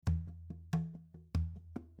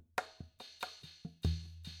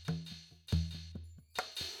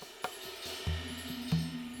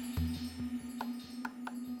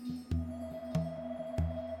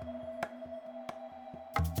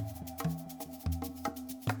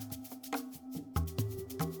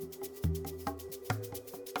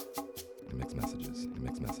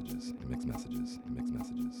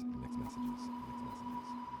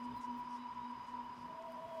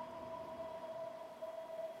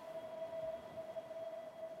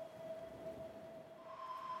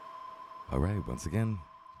All right, once again,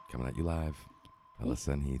 coming at you live. Alyssa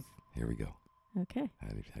and Heath, here we go. Okay. How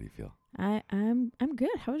do you feel? I'm good.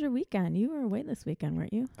 How was your weekend? You were away this weekend,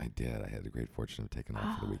 weren't you? I did. I had the great fortune of taking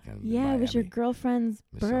off for the weekend. in Yeah, it was your Miami. girlfriend's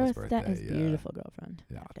Michelle's birthday. birthday, It's yeah. beautiful girlfriend.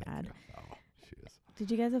 Yeah, thank Dad. you. Oh, she is. Did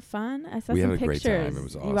you guys have fun? I saw We some had a great pictures. time. It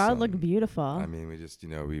was You all awesome. looked beautiful. I mean, we just,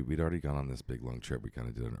 we'd already gone on this big long trip. We kind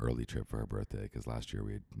of did an early trip for her birthday because last year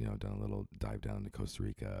we had, done a little dive down to Costa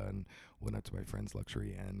Rica and went out to my friend's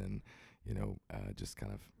luxury inn and, just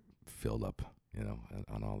kind of filled up,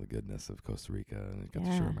 on all the goodness of Costa Rica and got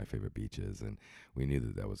to show her my favorite beaches. And we knew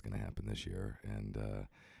that was going to happen this year. And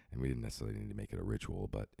we didn't necessarily need to make it a ritual,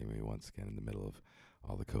 but once again, in the middle of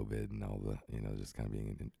all the COVID and all the, just kind of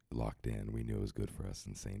being locked in, we knew it was good for us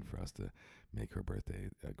and sane for us to make her birthday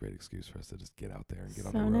a great excuse for us to just get out there and get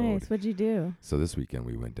on the road. So nice. What'd you do? So this weekend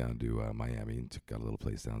we went down to Miami and got a little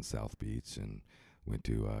place down South Beach and went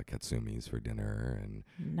to Katsumi's for dinner and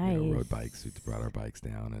rode bikes. We brought our bikes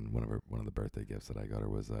down, and one of the birthday gifts that I got her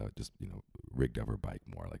was just rigged up her bike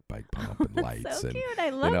more, like bike pump and lights so and cute.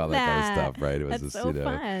 I love all that kind of stuff. Right? It was That's just so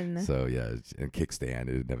fun. So yeah, and kickstand.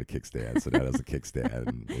 It didn't have a kickstand, so now it has a kickstand.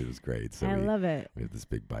 And it was great. So I love it. We had this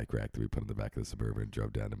big bike rack that we put in the back of the Suburban,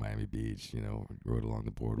 drove down to Miami Beach. Rode along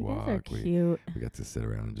the boardwalk. You guys are cute. We got to sit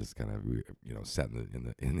around and just kind of sat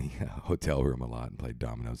in the hotel room a lot and played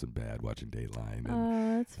dominoes in bed, watching Dateline. And,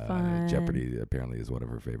 that's fun. Jeopardy apparently is one of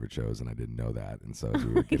her favorite shows, and I didn't know that. And so as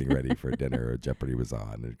we were getting ready for dinner, Jeopardy was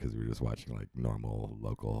on because we were just watching like normal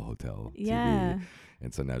local hotel TV. Yeah.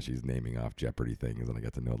 And so now she's naming off Jeopardy things, and I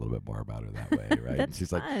got to know a little bit more about her that way, right? That's and she's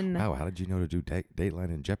fun. like, "Wow, how did you know to do Dateline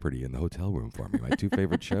and Jeopardy in the hotel room for me? My two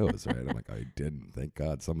favorite shows, right?" I'm like, "I didn't. Thank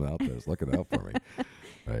God, someone out there is looking out for me."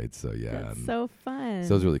 Right, so yeah, That's so fun.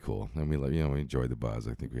 so it was really cool, and we we enjoyed the buzz.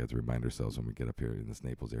 I think we have to remind ourselves when we get up here in this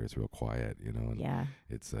Naples area, it's real quiet, and yeah.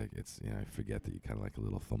 it's like I forget that you kind of like a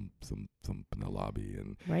little thump in the lobby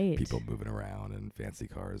and Right. people moving around and fancy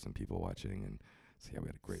cars and people watching, and so yeah, we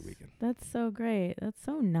had a great weekend. That's so great. That's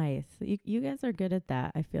so nice. You guys are good at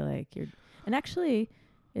that. I feel like and actually,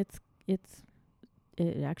 it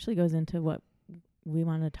actually goes into what we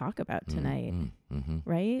want to talk about tonight, Mm-hmm.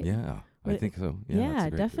 right? Yeah. I think so.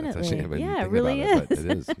 Yeah, definitely. That's actually, Yeah, it really is. But it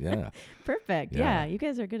is. Yeah. Perfect. Yeah. Yeah, you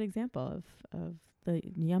guys are a good example of the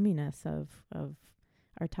yumminess of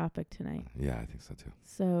our topic tonight. Yeah, I think so too.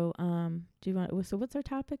 So, so what's our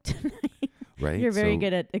topic tonight? Right. You're very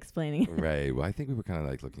good at explaining. Right. Well, I think we were kind of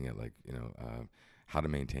like looking at how to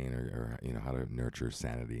maintain or how to nurture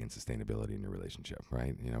sanity and sustainability in your relationship,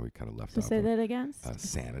 right? We kind of left So off say that again.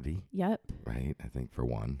 sanity. Yep. Right. I think for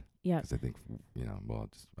one. Yep. Because I think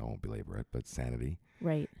I won't belabor it, but sanity.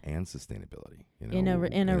 Right. And sustainability. In a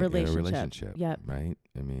relationship. Yep. Right.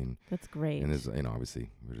 I mean. That's great. And there's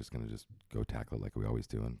obviously we're just gonna just go tackle it like we always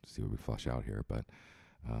do and see what we flush out here, but.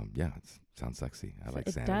 It sounds sexy. I like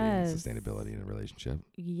sanity and sustainability in a relationship.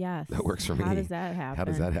 Yes. That works for me. How does that happen? How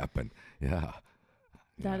does that happen? Yeah.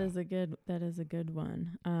 That is a good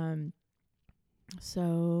one.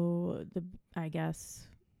 So I guess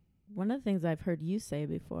one of the things I've heard you say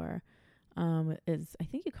before is I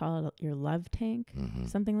think you call it your love tank,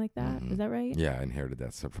 something like that. Is that right? Yeah, I inherited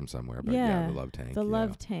that from somewhere, but the love tank. The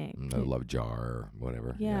love tank. The love jar or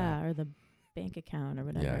whatever. Yeah, or the bank account or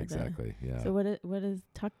whatever. Yeah, exactly. Yeah. So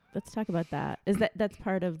let's talk about that. That's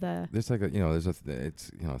part of the. There's like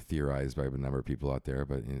it's theorized by a number of people out there,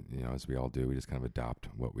 but as we all do, we just kind of adopt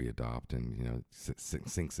what we adopt, and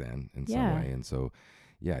sinks in some way, and so.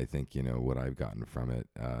 Yeah, I think, what I've gotten from it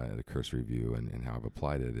at a cursory view and how I've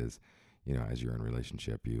applied it is, as you're in a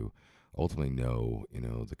relationship, you ultimately know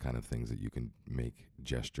the kind of things that you can make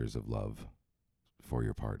gestures of love for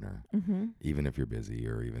your partner, even if you're busy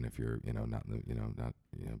or even if you're, not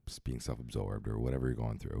being self-absorbed or whatever you're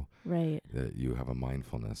going through. Right. That you have a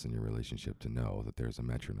mindfulness in your relationship to know that there's a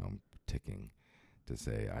metronome ticking to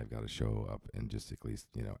say, I've got to show up and just at least,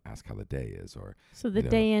 ask how the day is, or so the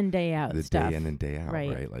day in, day out the stuff. day in and day out,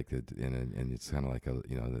 right? Like and it's kind of like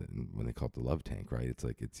when they call it the love tank, right? It's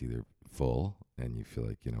like it's either full and you feel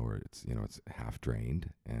like or it's it's half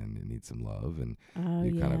drained and it needs some love, and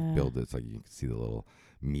you kind of build it. It's like you can see the little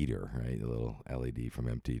meter, right? The little LED from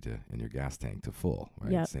empty to in your gas tank to full,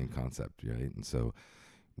 right? Yep. Same concept, right? And so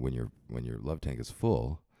when your love tank is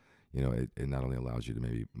full. It not only allows you to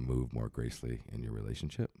maybe move more gracefully in your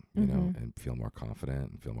relationship, and feel more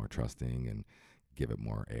confident and feel more trusting and give it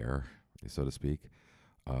more air, so to speak.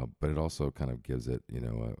 But it also kind of gives it,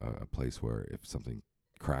 a place where if something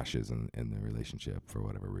crashes in the relationship for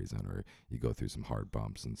whatever reason, or you go through some hard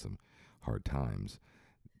bumps and some hard times,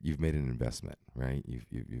 you've made an investment, right?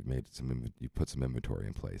 You've made you put some inventory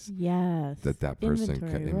in place. Yes. That person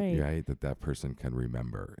Inventory, can, right. that person can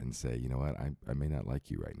remember and say, you know what, I may not like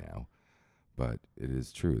you right now, but it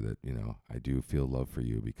is true that, you know, I do feel love for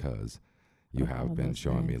you because you Of all have been those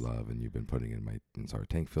showing me things. love, and you've been putting in and so our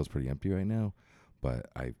tank feels pretty empty right now, but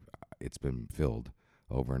it's been filled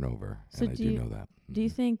over and over, So and I do know that. Do you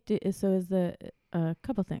think, so is a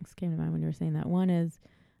couple things came to mind when you were saying that. One is,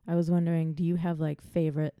 I was wondering, do you have like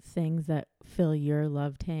favorite things that fill your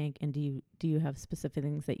love tank? And do you have specific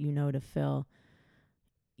things that you know to fill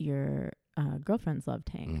your girlfriend's love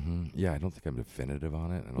tank? Yeah, I don't think I'm definitive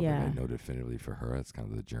on it. I don't think I know definitively for her. It's kind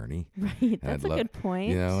of the journey. Right. That's a good point.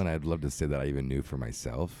 You know, and I'd love to say that I even knew for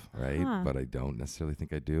myself, right? But I don't necessarily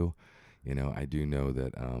think I do. You know, I do know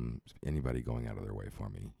that anybody going out of their way for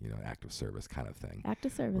me, you know, act of service kind of thing. Act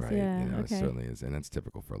of service, right? yeah. You know, Okay. it certainly is. And that's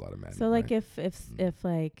typical for a lot of men. So like right? if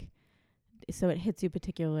like, so it hits you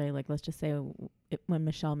particularly, like let's just say when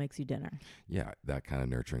Michelle makes you dinner. Yeah, that kind of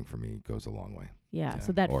nurturing for me goes a long way. Yeah.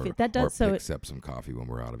 So that does. Or So picks up some coffee when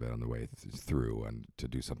we're out of it on the way through and to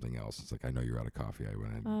do something else. It's like, I know you're out of coffee. I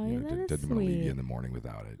went and didn't want to leave you in the morning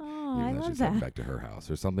without it. Oh, even I though love she's that. heading back to her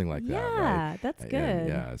house or something like that. Right? Yeah, that's good. And,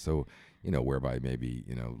 yeah. So, you know, whereby maybe,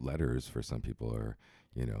 you know, letters for some people are,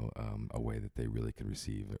 you know, a way that they really can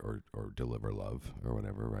receive or deliver love or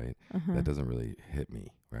whatever, right? That doesn't really hit me,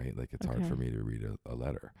 right? Like it's hard for me to read a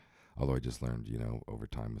letter. Although I just learned, you know, over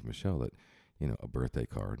time with Michelle that, you know, a birthday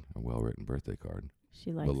card, a well-written birthday card,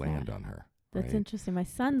 she likes will land that. on her. That's right? interesting. My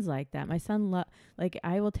son's like that. My son, like,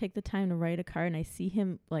 I will take the time to write a card, and I see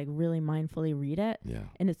him like really mindfully read it, Yeah.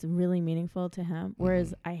 and it's really meaningful to him.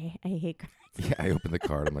 Whereas I hate cards. Yeah, I open the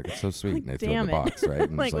card. I'm like, it's so sweet, Like, and I throw it in damn the it. box, right?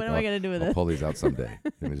 And Like, it's what am I gonna do with I'll this? pull these out someday,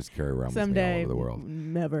 and I just carry around with me all Someday, over the world.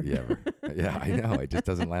 never. Yeah, yeah, I know. It just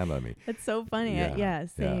doesn't land on me. It's so funny. Yeah,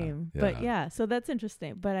 Same. yeah. But yeah, so that's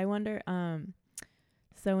interesting. But I wonder,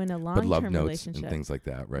 so in a But love long-term notes relationship, and things like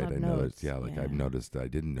that, right? love I know notes, that. Like I've noticed that I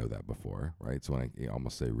didn't know that before, right? So when I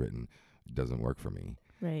almost say written doesn't work for me.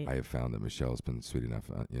 right? I have found that Michelle's been sweet enough,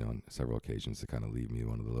 you know, on several occasions to kind of leave me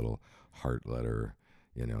one of the little heart letter,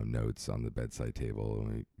 you know, notes on the bedside table.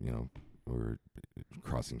 And we're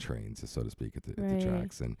crossing trains, so to speak, at the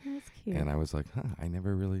tracks, and That's cute. and I was like, I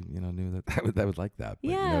never really, you know, knew that I would like that. But,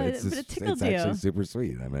 Yeah, you know, it's but just, it tickled it's actually you. super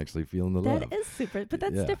sweet. I'm actually feeling the love. That is super, but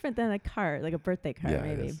that's Yeah. different than a card, like a birthday card, Yeah,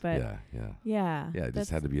 it maybe. is. But yeah. It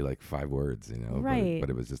just had to be like 5 words, you know. Right. But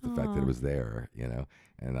it was just the fact that it was there, you know.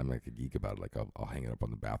 And I'm like a geek about it. Like I'll hang it up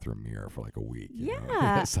on the bathroom mirror for like a week. You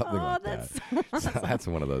know? Something like that. So So that's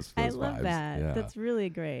one of those I vibes. love that. Yeah. That's really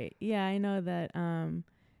great. Yeah, I know that.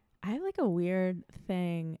 I have like a weird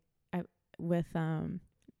thing with in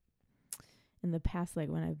the past, like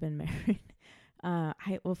when I've been married.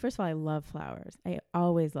 Well, first of all, I love flowers. I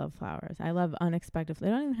always love flowers. I love unexpected. They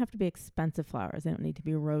don't even have to be expensive flowers. They don't need to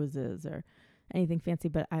be roses or anything fancy,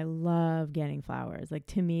 but I love getting flowers. Like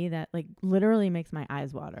to me, that like literally makes my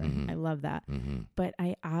eyes water. I love that. But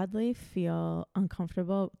I oddly feel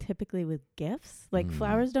uncomfortable typically with gifts. Like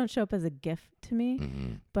flowers don't show up as a gift to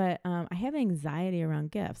me, but I have anxiety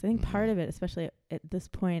around gifts. I think part of it, especially at this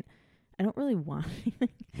point, I don't really want anything.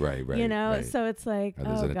 Right. You know, right. so it's like,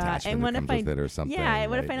 There's an God. attachment And what that if comes with it or something? Yeah,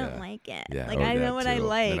 what if right? I don't like it? Yeah. Like or I know that what too. I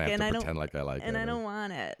like, Then I have and to I don't pretend like I like it. and I don't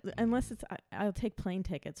want it unless it's. I'll take plane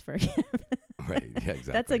tickets for a gift. Right. Yeah.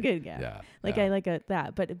 Exactly. That's a good gift. Yeah. Like yeah. I like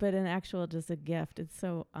that, but an actual just a gift. It's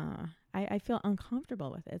so I feel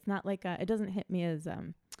uncomfortable with it. It's not like it doesn't hit me as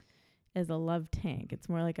a love tank. It's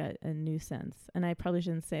more like a nuisance. And I probably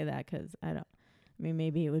shouldn't say that because I don't. I mean,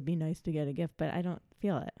 maybe it would be nice to get a gift, but I don't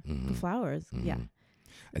feel it. The flowers, yeah.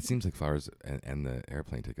 It seems like flowers and the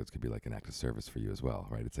airplane tickets could be like an act of service for you as well,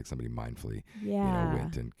 right? It's like somebody mindfully,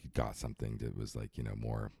 went and got something that was like,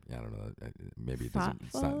 more, I don't know, maybe it doesn't,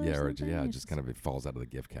 it's not, just kind of it falls out of the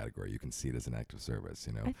gift category. You can see it as an act of service,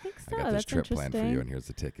 I think so. I got this That's trip planned for you, interesting. and here's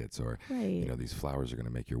the tickets, or Right. these flowers are going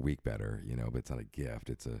to make your week better, but it's not a gift.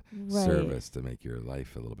 It's a Right. service to make your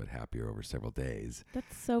life a little bit happier over several days.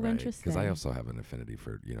 That's so right? interesting. Because I also have an affinity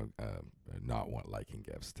for not liking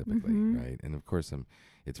gifts typically, right? And of course,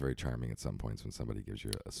 it's very charming at some points when somebody gives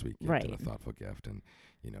you a sweet gift and a thoughtful gift, and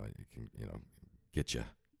it can get you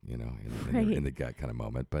in the gut kind of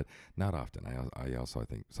moment, but not often. I also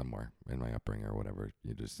think somewhere in my upbringing or whatever,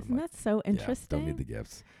 that's so interesting. Don't need the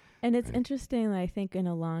gifts. And it's interesting. I think in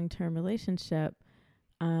a long-term relationship,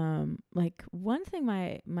 like one thing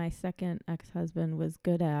my second ex-husband was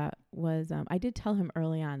good at was I did tell him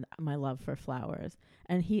early on my love for flowers,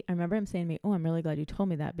 and I remember him saying to me, "Oh, I'm really glad you told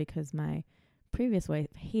me that because my previous wife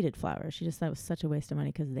hated flowers. She just thought it was such a waste of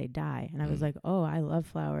money because they die." And I was like, "Oh, I love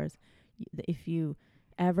flowers. If you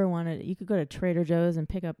ever wanted, you could go to Trader Joe's and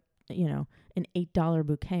pick up, you know, an $8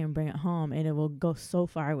 bouquet and bring it home, and it will go so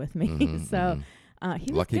far with me. So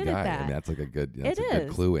he was lucky good guy. at that. I mean, that's like a good, It good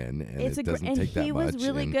is. clue in, and It's it doesn't take that he much. was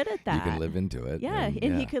really and good at that. You can live into it. Yeah,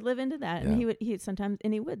 and he could live into that, and Yeah. he sometimes,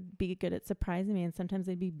 and he would be good at surprising me, and sometimes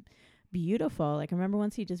they'd be beautiful. Like I remember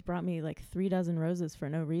once he just brought me like 3 dozen roses for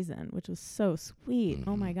no reason, which was so sweet.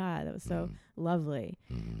 Oh my God, that was so lovely.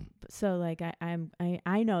 So like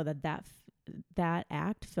I know that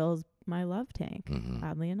act fills my love tank,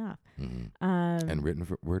 oddly enough. And written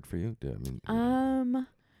word for you?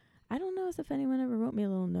 I don't know if anyone ever wrote me a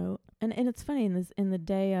little note. And it's funny in the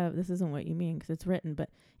day of, this isn't what you mean because it's written, but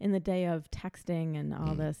in the day of texting and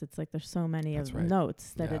all this, it's like there's so many That's of right.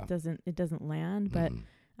 notes that Yeah. it doesn't land. But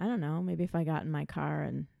I don't know, maybe if I got in my car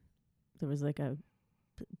and there was like a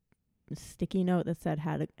sticky note that said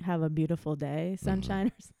have a beautiful day, sunshine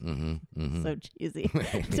or something. So cheesy.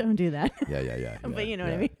 Don't do that. Yeah. But you know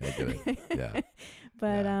what I mean. I get it. Yeah.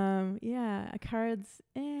 But cards.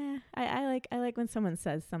 I like when someone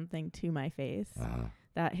says something to my face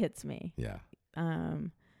that hits me. Yeah.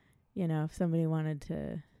 You know, if somebody wanted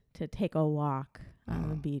to take a walk on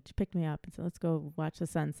the beach, picked me up and said, "Let's go watch the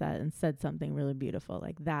sunset," and said something really beautiful,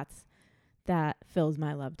 like that fills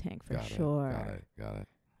my love tank for sure. Got it.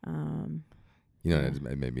 Yeah.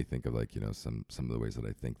 It made me think of like, some of the ways that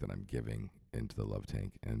I think that I'm giving into the love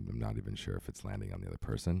tank, and I'm not even sure if it's landing on the other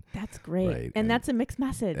person. That's great. Right? And that's a mixed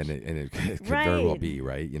message. And it could very well be,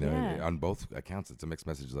 right? On both accounts, it's a mixed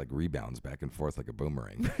message, like rebounds back and forth like a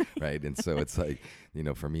boomerang, right? And so it's like,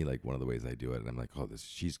 for me, like one of the ways I do it, and I'm like, oh,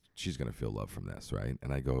 she's going to feel love from this, right?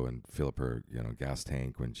 And I go and fill up her, gas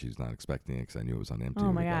tank when she's not expecting it because I knew it was on empty. Oh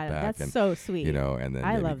when my we got God, back. that's so sweet. And then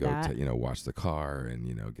I maybe love go that. to, wash the car and,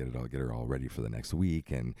 get her all ready for the next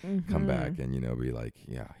week and come back and, be like,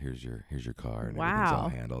 yeah, here's your car and everything's all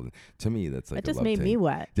handled. And to me, that's like that just a love made tank. me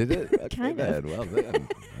wet. Did it? Okay, Kind of. Well then,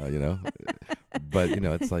 but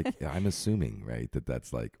it's like I'm assuming, right,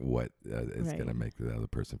 that's like what is going to make the other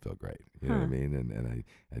person feel great. You know what I mean? And I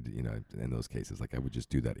in those cases, like I would just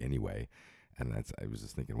do that anyway. And I was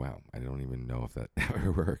just thinking, wow, I don't even know if that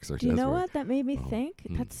ever works or Do you know work. what that made me think?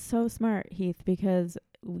 That's so smart, Heath, because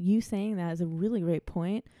you saying that is a really great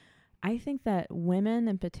point. I think that women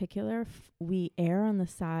in particular, we err on the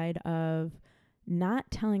side of not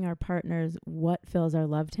telling our partners what fills our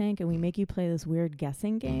love tank, and we make you play this weird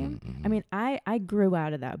guessing game. I mean, I grew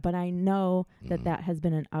out of that, but I know that has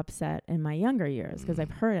been an upset in my younger years because I've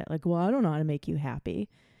heard it like, well, I don't know how to make you happy.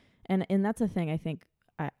 And that's a thing I think,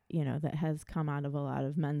 that has come out of a lot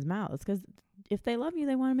of men's mouths, because if they love you,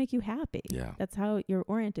 they want to make you happy. Yeah. That's how you're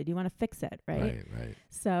oriented. You want to fix it, right? Right.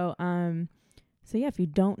 So, yeah, if you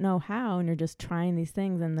don't know how and you're just trying these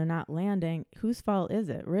things and they're not landing, whose fault is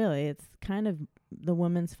it? Really, it's kind of the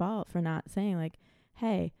woman's fault for not saying like,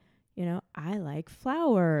 hey, I like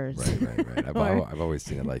flowers. Right. I've always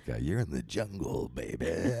seen it like, you're in the jungle, baby.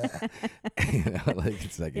 Like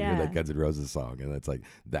it's like you hear that Guns N' Roses song, and it's like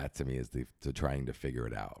that to me is the trying to figure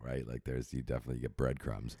it out, right? Like you definitely get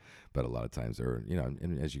breadcrumbs, but a lot of times,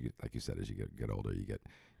 and as you get, like you said, as you get older, you get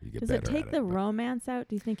Does better it take at it, the romance out?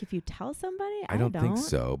 Do you think if you tell somebody? I don't think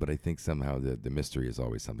so, but I think somehow the mystery is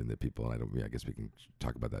always something that people, and I guess we can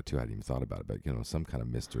talk about that too. I hadn't even thought about it, but some kind of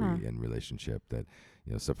mystery in relationship that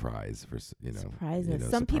surprise for surprises.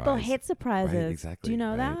 Some people hate surprises. Right, exactly. Do you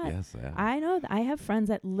know that? Yes, yeah. I know. I have friends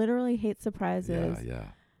that literally hate surprises. Yeah.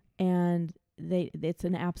 And it's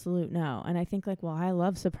an absolute no. And I think like, well, I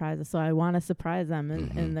love surprises, so I want to surprise them,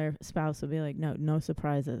 and their spouse will be like, no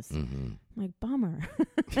surprises. I'm like, bummer.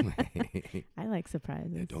 I like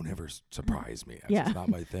surprises. Yeah, don't ever surprise me. That's just not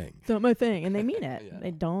my thing. It's not my thing, and they mean it.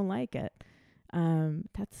 They don't like it.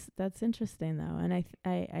 That's interesting though. And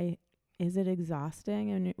I is it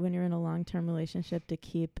exhausting when you're in a long-term relationship to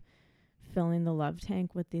keep filling the love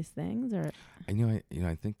tank with these things? Or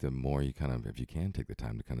I think the more you kind of, if you can take the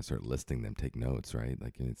time to kind of start listing them, take notes, right?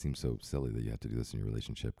 Like, and it seems so silly that you have to do this in your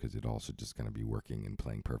relationship because it all should just kind of be working and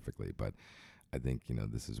playing perfectly. But I think,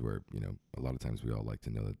 this is where, a lot of times we all like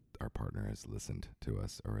to know that our partner has listened to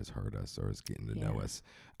us or has heard us or is getting to know us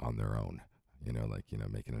on their own,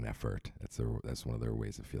 making an effort. That's one of their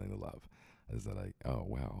ways of feeling the love, is that oh,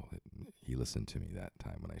 wow, he listened to me that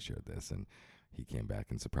time when I shared this, and he came back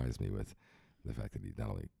and surprised me with the fact that he not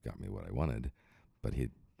only got me what I wanted, but he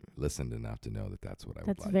listened enough to know that that's what I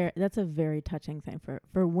would like. That's a very touching thing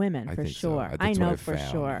for women, I for think sure. So. I know for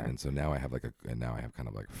sure. And so now I have kind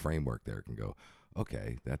of like a framework there. Can go,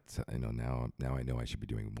 okay, that's now I know I should be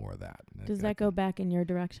doing more of that. Does that go back in your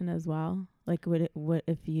direction as well? Like, would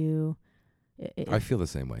if I feel the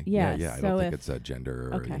same way. Yeah, Yeah. I so don't think if- it's a gender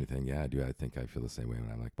or Okay. anything. Yeah, I do. I think I feel the same way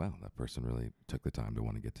when I'm like, wow, that person really took the time to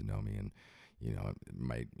want to get to know me, and it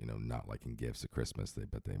might not liking gifts at Christmas,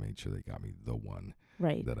 but they made sure they got me the one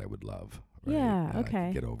Right. that I would love. Right? Yeah, And I okay.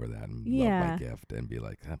 could get over that and love Yeah. my gift and be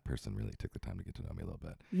like, that person really took the time to get to know me a little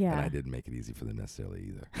bit. Yeah. And I didn't make it easy for them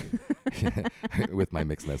necessarily either, with my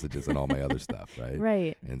mixed messages and all my other stuff, right?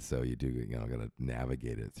 Right. And so you do, got to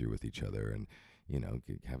navigate it through with each other, and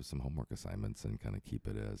have some homework assignments and kind of keep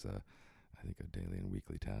it as I think a daily and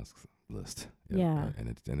weekly tasks list. Yeah. And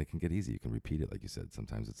it can get easy. You can repeat it, like you said.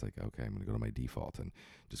 Sometimes it's like, okay, I'm going to go to my default and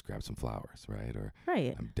just grab some flowers, right? Or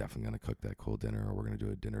Right. I'm definitely going to cook that cool dinner, or we're going to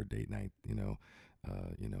do a dinner date night,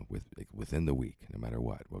 within the week, no matter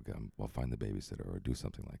what. We'll find the babysitter or do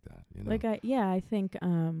something like that. I think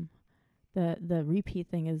the repeat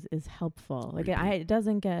thing is helpful. Like Repeat. it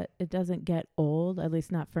doesn't get old, at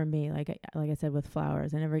least not for me. Like I said with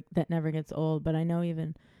flowers, that never gets old. But I know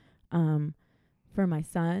even for my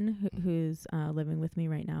son who's living with me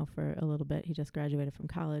right now for a little bit, he just graduated from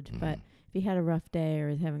college. Mhm. But if he had a rough day or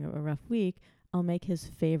is having a rough week, I'll make his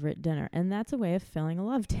favorite dinner, and that's a way of filling a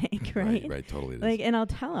love tank, right? Right, totally. It is. Like, and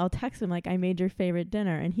I'll text him like, I made your favorite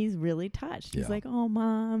dinner, and he's really touched. He's Yeah. like, oh,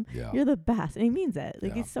 Mom, Yeah. you're the best. And he means it.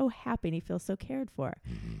 Like, Yeah. he's so happy and he feels so cared for.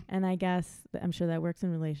 Mhm. And I guess I'm sure that works in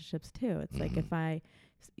relationships too. It's like Mhm. if I,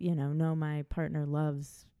 know my partner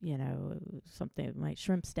loves, something like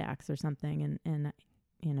shrimp stacks or something,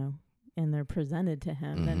 and they're presented to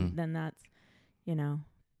him, Mhm. then that's,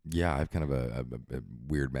 Yeah, I have kind of a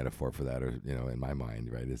weird metaphor for that, or in my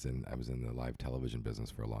mind, right? I was in the live television business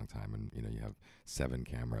for a long time, and you have 7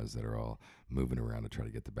 cameras that are all moving around to try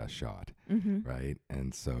to get the best shot, mm-hmm. right?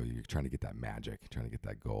 And so you're trying to get that magic, trying to get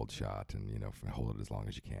that gold shot, and hold it as long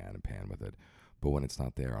as you can and pan with it. But when it's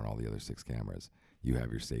not there on all the other 6 cameras, you have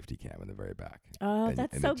your safety cam in the very back. Oh, and,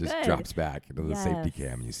 that's and so it just good. drops back into the safety Yes.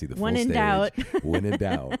 cam, and you see the When full in stage. doubt. When in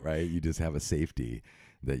doubt, right? You just have a safety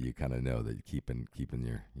that you kind of know that you keep in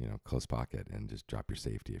your close pocket, and just drop your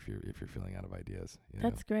safety if you're feeling out of ideas.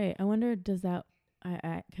 That's great. I wonder, does that,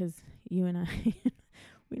 because you and I,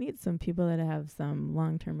 we need some people that have some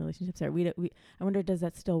long-term relationships there. I wonder, does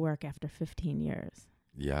that still work after 15 years?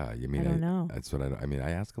 Yeah, you mean I don't know. That's what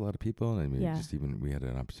I ask a lot of people, and Yeah. just even we had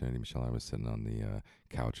an opportunity. Michelle and I was sitting on the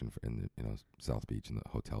couch in the South Beach in the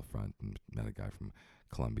hotel front, and met a guy from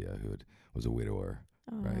Colombia who was a widower,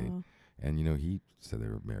 right? Oh. And he said they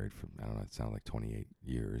were married for, I don't know, it sounded like 28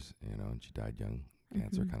 years, and she died young,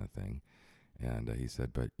 cancer Mhm. kind of thing. And he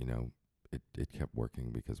said, but it kept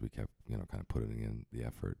working because we kept kind of putting in the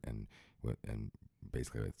effort, and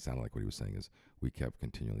basically it sounded like what he was saying is we kept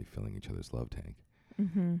continually filling each other's love tank.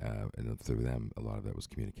 Mm-hmm. And through them, a lot of that was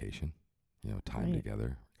communication, time Right.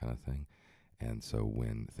 together kind of thing. And so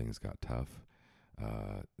when things got tough,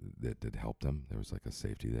 that helped them. There was like a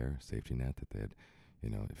safety net that they had,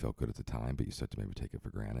 it felt good at the time, but you start to maybe take it for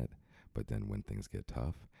granted. But then when things get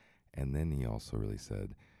tough, and then he also really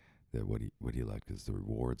said that what he liked is the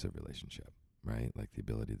rewards of relationship, right? Like the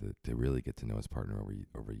ability to really get to know his partner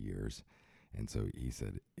over years. And so he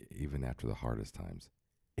said, even after the hardest times,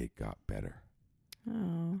 it got better.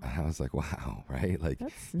 Oh, And I was like, wow, right? Like,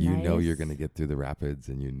 that's you're nice. going to get through the rapids,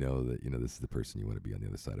 and that, this is the person you want to be on the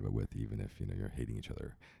other side of it with, even if, you're hating each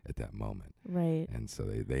other at that moment. Right. And so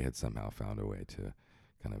they had somehow found a way to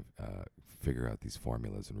kind of figure out these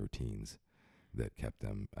formulas and routines that kept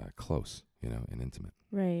them close, and intimate.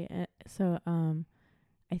 Right. So,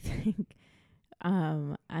 I think,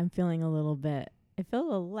 I'm feeling a little bit. I feel a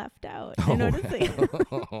little left out. I'm noticing.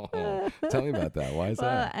 Tell me about that. Why is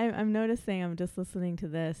that? I'm noticing. I'm just listening to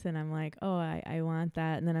this, and I'm like, oh, I want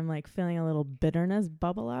that, and then I'm like feeling a little bitterness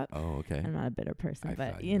bubble up. Oh, okay. I'm not a bitter person, I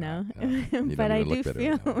but thought you know, not. You but don't I even do look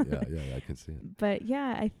bitter feel. now. Yeah, I can see it. But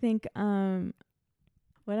yeah, I think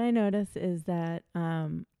what I notice is that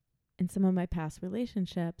in some of my past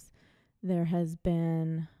relationships, there has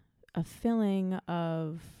been a filling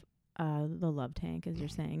of the love tank, as you're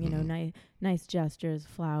saying. Mhm. Nice gestures,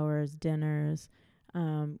 flowers, dinners,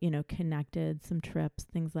 connected, some trips,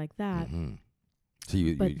 things like that. Mhm. So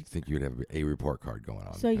you But- think you would have a report card going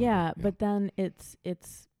on? So kind of yeah, thing. but then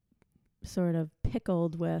it's sort of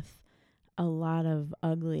pickled with a lot of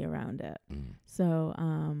ugly around it. Mhm. So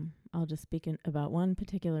I'll just speak about one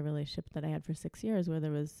particular relationship that I had for 6 years where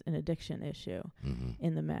there was an addiction issue Mhm.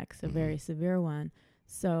 in the mix, a Mhm. very severe one.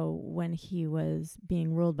 So when he was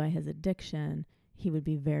being ruled by his addiction, he would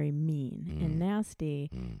be very mean and nasty.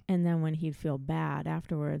 Mhm. And then when he'd feel bad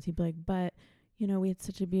afterwards, he'd be like, but, we had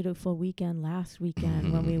such a beautiful weekend last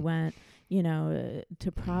weekend when we went,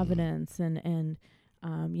 to Providence. And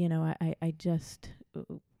I just,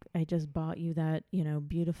 I just bought you that,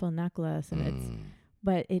 beautiful necklace. And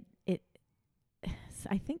but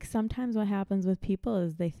I think sometimes what happens with people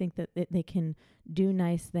is they think that they can do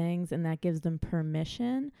nice things, and that gives them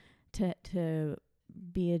permission to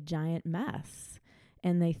be a giant mess.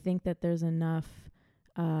 And they think that there's enough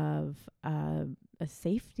of a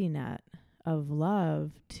safety net of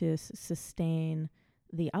love to sustain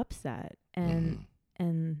the upset. And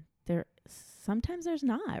sometimes there's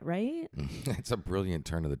not, right? It's a brilliant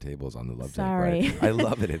turn of the tables on the love Sorry. tank, right? I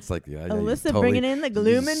love it. It's like Alyssa totally bringing in the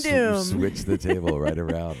gloom and doom. Switch the table right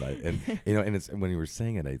around, and and it's when you were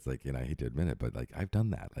saying it, it's like, I hate to admit it, but like I've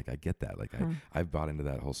done that. Like I get that. Like I've bought into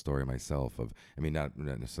that whole story myself. Of not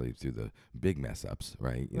necessarily through the big mess ups,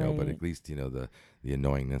 right? But at least the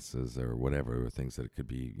annoyingnesses or whatever, or things that it could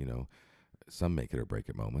be, some make it or break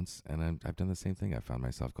it moments, and I've done the same thing. I found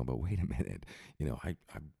myself going, but wait a minute, I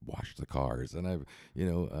washed the cars, and I've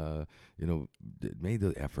made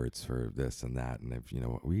the efforts for this and that, and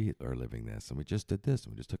we are living this, and we just did this,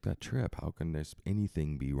 and we just took that trip. How can there's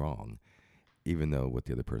anything be wrong, even though what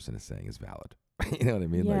the other person is saying is valid? You know what I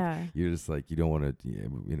mean? Yeah. Like you're just like, you don't want to,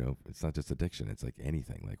 it's not just addiction. It's like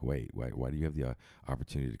anything. Like, wait, why do you have the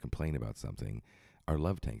opportunity to complain about something? Our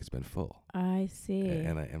love tank has been full. I see.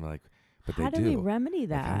 And I'm like, but how they do do. we remedy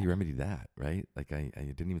that? Like, how do you remedy that, right? Like I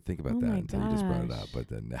didn't even think about that until you just brought it up. But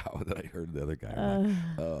then now that I heard the other guy, I'm like,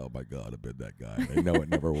 oh my God, I've been that guy. I know it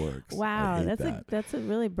never works. Wow, that's a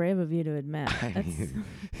really brave of you to admit.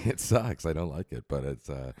 It sucks. I don't like it, but it's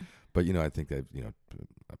but I think that I'm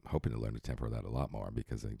hoping to learn to temper that a lot more,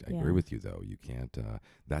 because I agree with you though. You can't.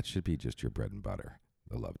 That should be just your bread and butter.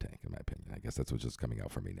 The love tank, in my opinion. I guess that's what's just coming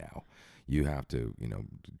out for me now. You have to,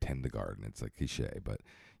 tend the garden. It's like cliche, but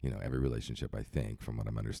every relationship, I think, from what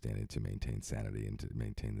I'm understanding, to maintain sanity and to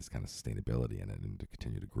maintain this kind of sustainability in it and to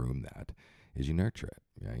continue to groom that, is you nurture it,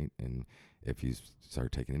 right? And if you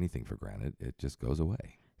start taking anything for granted, it just goes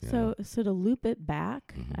away. So to loop it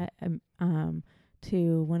back,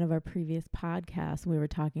 to one of our previous podcasts, we were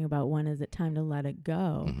talking about when is it time to let it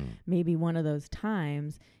go. Maybe one of those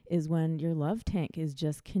times is when your love tank is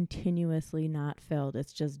just continuously not filled.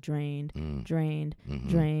 It's just drained,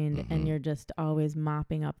 and you're just always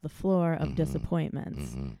mopping up the floor of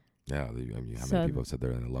disappointments. Yeah, how many people have said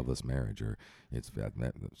they're in a loveless marriage, or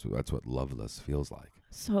so that's what loveless feels like.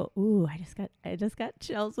 So, I just got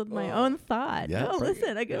chills with my own thought. Yeah,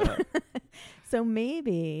 listen, So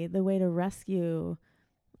maybe the way to rescue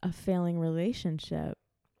a failing relationship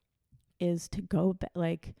is to go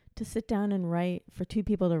to sit down and write, for two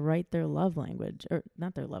people to write their love language, or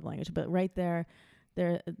not their love language, but write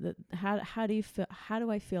how do you feel? How do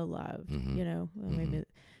I feel loved? Maybe.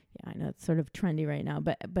 Yeah, I know it's sort of trendy right now,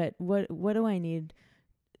 but what do I need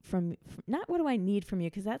from not what do I need from you?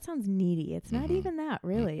 Because that sounds needy. It's not even that,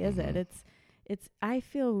 really, is it? It's I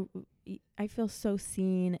feel so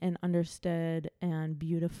seen and understood and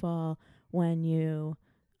beautiful when you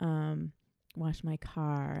wash my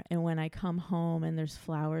car, and when I come home and there's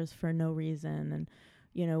flowers for no reason, and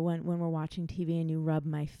when we're watching TV and you rub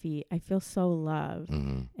my feet, I feel so loved,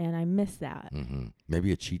 and I miss that.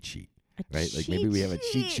 Maybe a cheat sheet. Right, like maybe we have a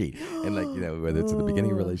cheat sheet, and whether it's at the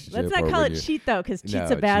beginning of a relationship. Let's not call it cheat though, because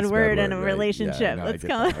cheat's a bad word in a relationship. Yeah, Let's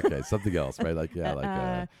call it okay, something else, right? Like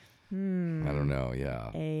I don't know,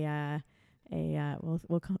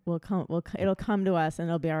 it'll come to us, and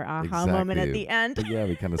it'll be our aha moment at the end. But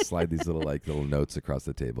we kind of slide these little notes across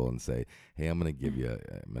the table and say, hey, I'm gonna give you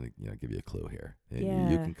a clue here,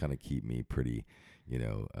 and you can kind of keep me pretty,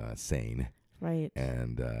 sane, right?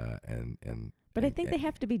 And But I think they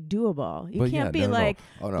have to be doable. You can't be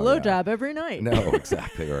blowjob every night. No,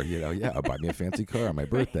 exactly. Or, buy me a fancy car on my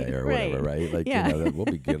birthday or whatever, right? Like, we'll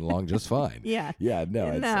be getting along just fine. Yeah. Yeah,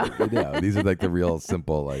 these are like the real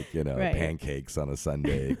simple, pancakes on a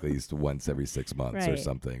Sunday at least once every 6 months or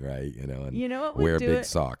something, right? And what wear big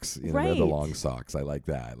socks. Wear the long socks. I like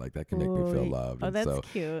that. Like, that can make me feel loved. Oh, and that's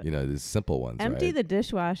cute. These simple ones, Empty right? the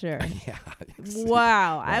dishwasher. Yeah.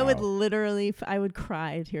 Wow. I would literally, I would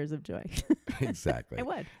cry tears of joy. Exactly. I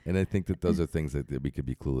would. And I think that those are things that we could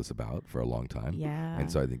be clueless about for a long time. Yeah.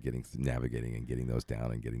 And so I think navigating and getting those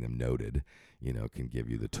down and getting them noted, can give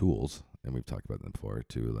you the tools, and we've talked about them before,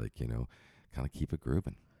 to kind of keep it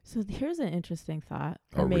grooving. So here's an interesting thought.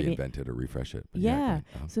 Or maybe reinvent it or refresh it. But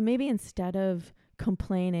So maybe instead of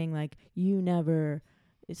complaining,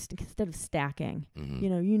 instead of stacking,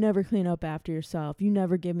 you never clean up after yourself, you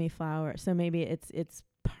never give me flowers. So maybe it's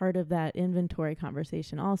part of that inventory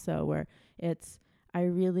conversation also, where it's, I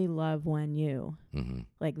really love when you,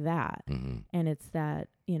 like that. And it's that,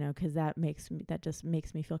 because that just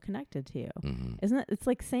makes me feel connected to you. Isn't it? It's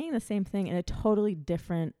like saying the same thing in a totally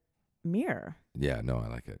different mirror. Yeah, no, I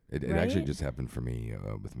like it. It actually Right? just happened for me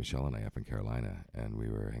with Michelle and I up in Carolina, and we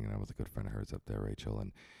were hanging out with a good friend of hers up there, Rachel,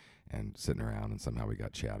 and sitting around, and somehow we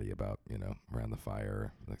got chatty about, around the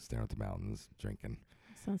fire, like staring at the mountains, drinking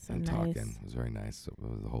Sounds so and nice. talking. It was very nice. So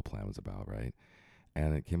the whole plan was about, right?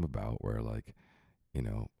 And it came about where, like, you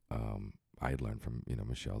know, I had learned from,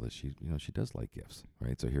 Michelle that she does like gifts,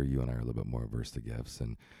 right? So here you and I are a little bit more averse to gifts.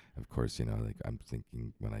 And of course, like I'm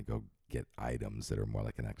thinking when I go get items that are more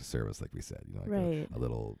like an act of service, like we said, like Right. a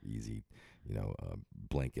little easy,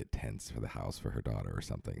 blanket tents for the house for her daughter or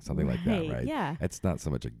something like that, right? Yeah. It's not so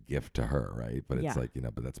much a gift to her, right? But it's Yeah. like,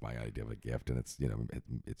 but that's my idea of a gift, and it's,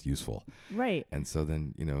 it's useful. Right. And so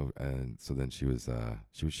then, so then she was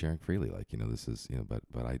sharing freely, like, this is,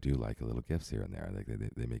 but I do like a little gifts here and there. Like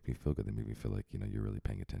they make me feel good. They make me feel like, you're really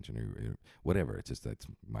paying attention or whatever. It's just, that's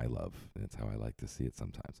my love. And it's how I like to see it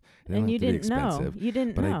sometimes. It And don't you have to be didn't know. expensive, You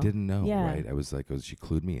didn't but know. I didn't know, Yeah. right? I was like, she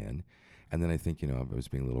clued me in. And then I think, I was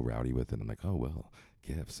being a little rowdy with it. I'm like, oh, well,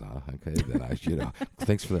 gifts, huh? Okay, then I,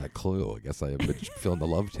 thanks for that clue. I guess I have been filling the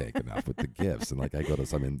love tank enough with the gifts. And like I go to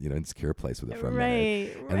some, insecure place with it for a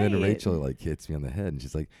minute. Right. And then Rachel like hits me on the head and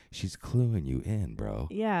she's like, she's cluing you in, bro.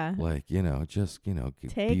 Yeah. Like, just,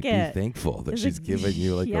 Take be it. thankful that It's she's like, giving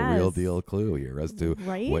you like a real yes. deal clue here as to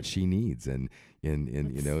Right? what she needs. And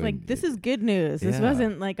It's like, like, this is good news. This yeah,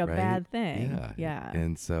 wasn't like a right? bad thing. Yeah. Yeah.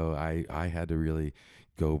 And so I had to really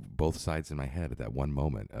go both sides in my head at that one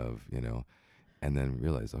moment of, and then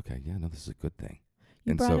realize, okay, yeah, no, this is a good thing.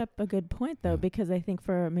 You And brought so- up a good point, though, Yeah. because I think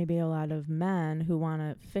for maybe a lot of men who want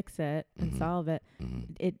to fix it and Mhm. solve it,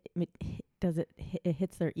 Mhm. it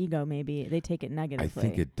hits their ego. Maybe they take it I negatively.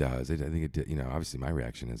 think it does. I think it did. Obviously my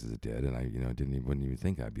reaction is it did. And I, wouldn't even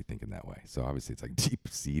think I'd be thinking that way. So obviously it's like deep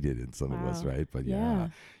seated in some of us, Wow. right? But Yeah.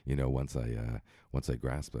 once I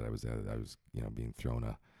grasped it, I was, being thrown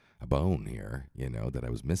a bone here, that I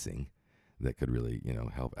was missing that could really,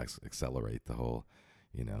 help accelerate the whole,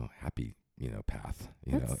 happy, path,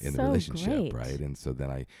 That's in the so relationship. great. Right. And so then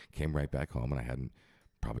I came right back home and I hadn't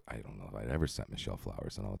I don't know if I'd ever sent Michelle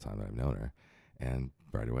flowers in all the time that I've known her. And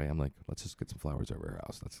right away, I'm like, let's just get some flowers over her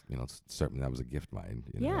house. Let's, certainly that was a gift mine.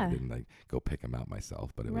 Yeah. I didn't like go pick them out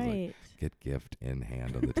myself, but it was like, Right. get gift in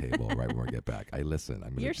hand on the table right when we get back. I listen.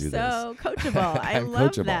 I'm going You're to do so coachable. I I'm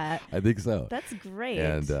love coachable. that. this. I think so. That's great.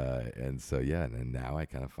 And so yeah, and now I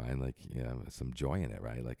kind of find like some joy in it,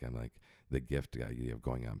 right? Like I'm like the gift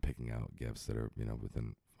going out and picking out gifts that are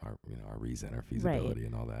within our our reason, our feasibility,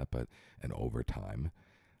 and all that. But and over time,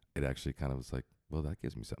 it actually kind of was like, well, that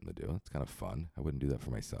gives me something to do. It's kind of fun. I wouldn't do that for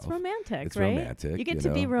myself. It's romantic, It's right? romantic, You get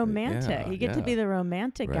to be romantic. Yeah, you get to be yeah. the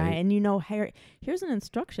romantic guy, Right. and here's an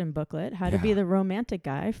instruction booklet how to be Yeah. the romantic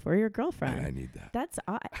guy for your girlfriend. And I need that. That's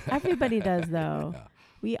everybody does though. Yeah.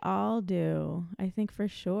 We all do. I think for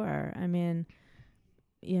sure. I mean,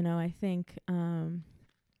 I think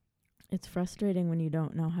it's frustrating when you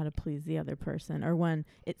don't know how to please the other person, or when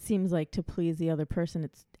it seems like to please the other person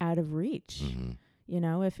it's out of reach. Mhm.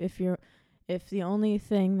 If the only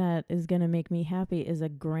thing that is going to make me happy is a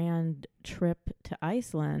grand trip to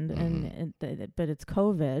Iceland, but it's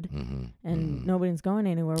COVID Mhm. and Mhm. nobody's going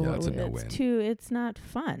anywhere, Yeah, that's a no-win. it's not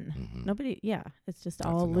fun. Mhm. It's just That's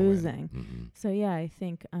all a no-win. losing. Mhm. So yeah, I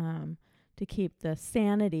think to keep the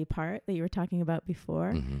sanity part that you were talking about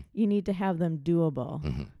before, Mhm. you need to have them doable.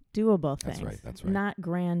 Mhm. Doable That's things. right, that's right. Not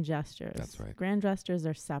grand gestures. That's right. Grand gestures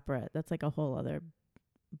are separate. That's like a whole other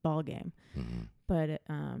ball game. Mhm. But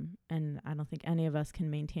and I don't think any of us can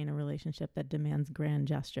maintain a relationship that demands grand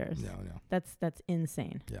gestures. No. That's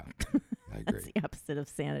insane. Yeah. I That's agree. the opposite of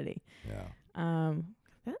sanity. Yeah.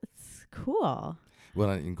 That's cool. Well,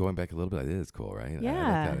 and going back a little bit, it is cool, right? I like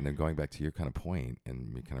Yeah. that. And then going back to your kind of point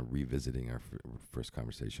and me kind of revisiting our first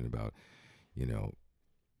conversation about,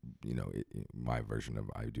 my version of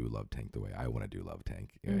I do Love Tank the way I want to do Love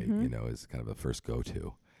Tank, right? Mhm. Is kind of a first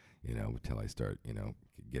go-to, until I start,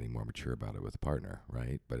 getting more mature about it with a partner,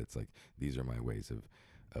 right? But it's like, these are my ways of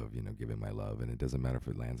giving my love, and it doesn't matter if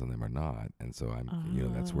it lands on them or not. And so I'm,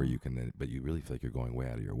 that's where you can then, but you really feel like you're going way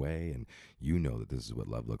out of your way, and that this is what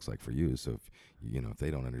love looks like for you. So if they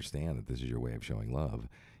don't understand that this is your way of showing love,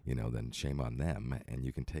 then shame on them, and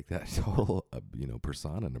you can take that total,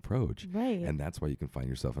 persona and approach. Right. And that's why you can find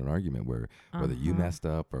yourself in an argument where whether you messed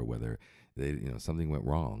up or whether they, something went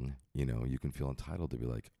wrong, you can feel entitled to be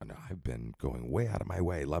like, oh, no, I've been going way out of my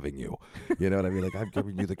way loving you. You know what I mean? Like, I've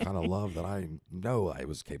given you the kind of love that I know I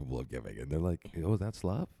was capable of giving. And they're like, oh, that's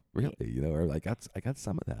love? Really, or I got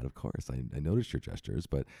some of that, of course. I noticed your gestures,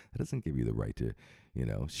 but that doesn't give you the right to,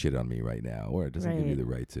 shit on me right now, or it doesn't give you Right. the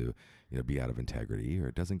right to, be out of integrity, or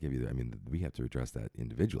it doesn't give you. I mean, we have to address that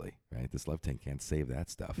individually, right? This love tank can't save that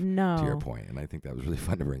stuff. To your No. point, and I think that was really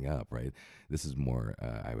fun to bring up, right? This is more,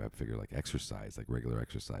 I figure, like exercise, like regular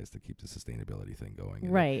exercise to keep the sustainability thing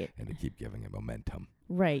going, Right. and to keep giving it momentum.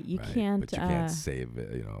 Right. You Right? can't. But you can't save,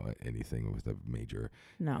 anything with a major,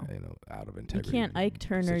 No. out of You integrity. can't Ike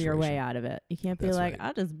Turner your way situation. out of it. You can't be That's like, right.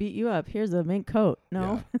 I'll just beat you up. Here's a mink coat.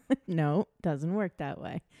 No, Yeah. no, doesn't work that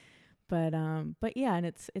way. But yeah, and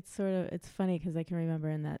it's funny because I can remember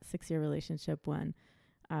in that 6-year relationship when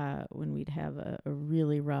we'd have a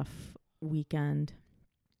really rough weekend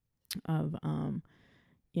of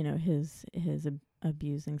his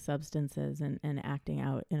abusing substances and acting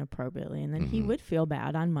out inappropriately, and then he Mhm. would feel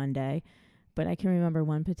bad on Monday. But I can remember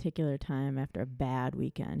one particular time after a bad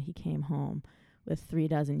weekend, he came home with 3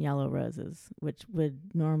 dozen yellow roses, which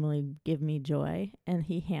would normally give me joy. And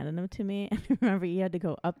he handed them to me. And I remember he had to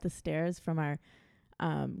go up the stairs from our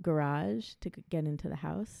garage to get into the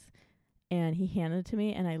house. And he handed it to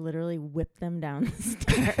me, and I literally whipped them down the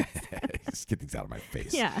stairs. Just get these out of my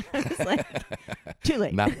face. Yeah. I was like, too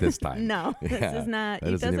late. Not this time. No, Yeah, this is not. That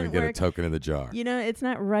It doesn't even get a work. token in the jar. It's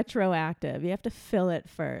not retroactive. You have to fill it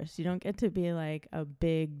first. You don't get to be like a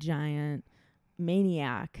big, giant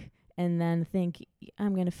maniac and then think,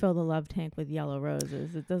 I'm going to fill the love tank with yellow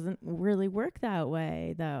roses. It doesn't really work that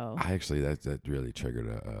way, though. I actually, that really triggered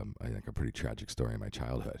I think a pretty tragic story in my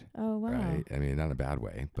childhood. Oh, wow. Right? I mean, not in a bad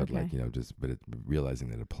way, but Okay. but realizing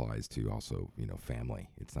that it applies to also, family.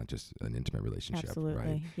 It's not just an intimate relationship, Absolutely.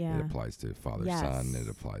 right? Yeah. It applies to father, Yes. son. It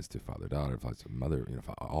applies to father, daughter. It applies to mother.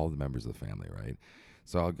 All the members of the family, right?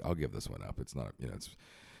 So I'll give this one up. It's not,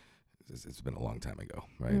 it's been a long time ago,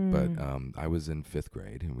 right? But I was in 5th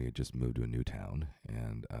grade, and we had just moved to a new town,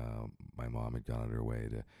 and my mom had gone out of her way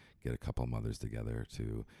to get a couple mothers together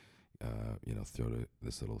to, throw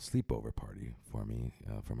this little sleepover party for me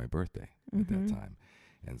for my birthday at that time.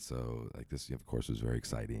 And so, like, this, of course, was very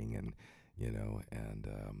exciting, and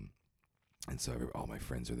and so all my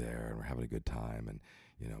friends are there, and we're having a good time. And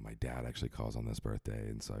my dad actually calls on this birthday,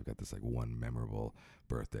 and so I've got this like one memorable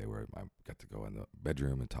birthday where I got to go in the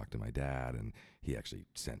bedroom and talk to my dad, and he actually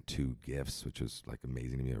sent 2 gifts, which was like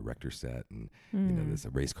amazing to me: a Rector set and this a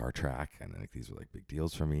race car track, and like these were like big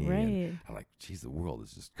deals for me. Right. And I'm like, geez, the world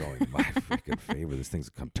is just going in my freaking favor. This thing's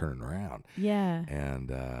come turning around. Yeah. And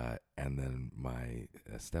then my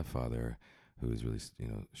stepfather, who is really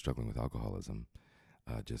struggling with alcoholism,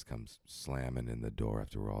 just comes slamming in the door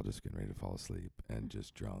after we're all just getting ready to fall asleep and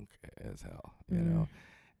just drunk as hell,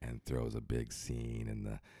 and throws a big scene, and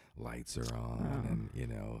the lights are on,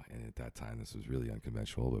 and at that time this was really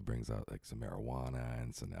unconventional, but brings out like some marijuana,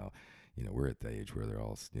 and so now, we're at the age where they're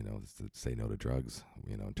all, say no to drugs,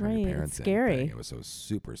 and turn your Right, parents it's in scary. thing. It was so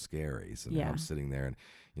super scary. So now Yeah. I'm sitting there, and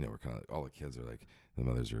we're kind of, all the kids are like, the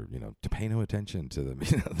mothers are, to pay no attention to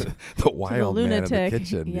the, the wild man in the lunatic.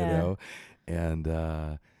 kitchen, Yeah.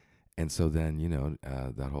 and so then,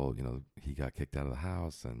 that whole, he got kicked out of the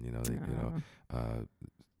house, and,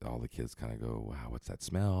 all the kids kind of go, wow, what's that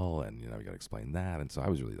smell? And, we got to explain that. And so I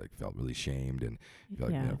was really felt really shamed, and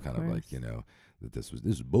felt Yeah, like, of course. that this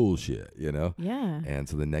was bullshit, Yeah. And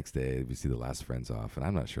so the next day we see the last friends off, and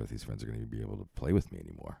I'm not sure if these friends are going to be able to play with me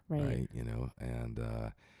anymore. Right.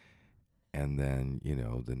 And then,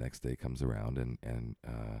 the next day comes around, and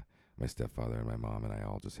my stepfather and my mom and I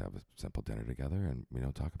all just have a simple dinner together, and we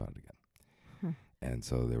don't talk about it again. And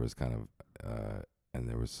so there was kind of, and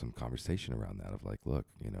there was some conversation around that of like, look,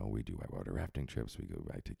 we do whitewater rafting trips.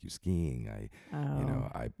 I take you skiing.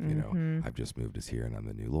 I've just moved us here, and I'm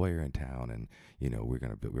the new lawyer in town, and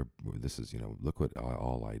this is, look what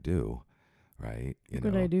all I do. Right. Look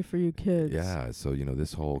what I do for you kids. Yeah. So,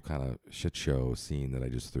 this whole kind of shit show scene that I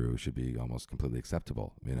just threw should be almost completely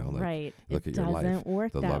acceptable. Right. Look It at your life. doesn't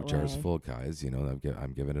work The that love jar's way. full, guys.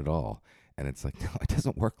 I'm giving it all. And it's like, no, it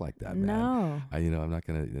doesn't work like that, man. No. I'm not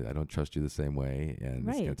going to, I don't trust you the same way. And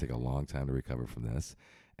it's going Right. to take a long time to recover from this.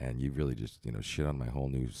 And you've really just, shit on my whole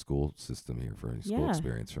new school system here for a school Yeah.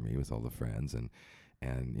 experience for me with all the friends. And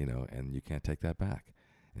you can't take that back.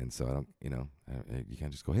 And so I don't, you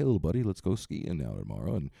can't just go, hey, little buddy, let's go skiing now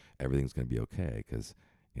tomorrow, and everything's going to be okay because,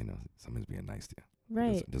 someone's being nice to you.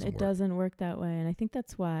 Right. It doesn't work work. that way. And I think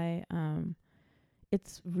that's why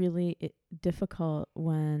it's really difficult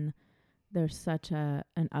when there's such an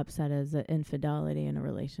upset as an infidelity in a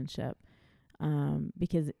relationship.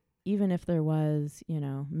 Because even if there was,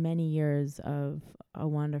 many years of a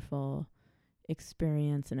wonderful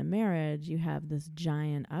experience in a marriage, you have this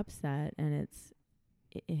giant upset, and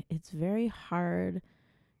it's very hard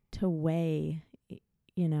to weigh,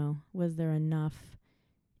 was there enough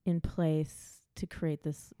in place to create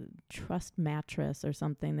this trust mattress or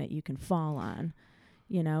something that you can fall on,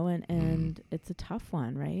 and it's a tough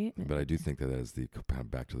one, right? But I do think that is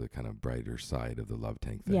back to the kind of brighter side of the love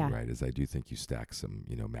tank thing, right? Is I do think you stack some,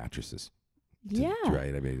 mattresresses.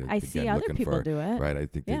 Right. I mean, I see other people do it. Right. I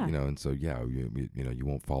think that, and so, you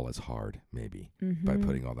won't fall as hard maybe by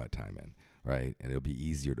putting all that time in. Right. And it'll be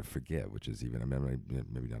easier to forgive, which is even,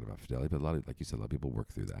 maybe not about fidelity, but like you said, a lot of people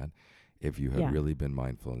work through that. If you have really been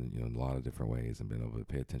mindful in a lot of different ways and been able to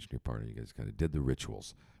pay attention to your partner, you guys kind of did the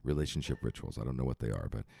rituals, relationship rituals. I don't know what they are,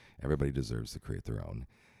 but everybody deserves to create their own.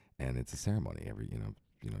 And it's a ceremony. You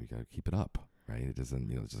got to keep it up. Right? It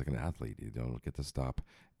doesn't, it's just like an athlete. You don't get to stop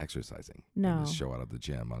exercising. No. And just show out at the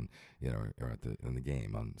gym on, or in the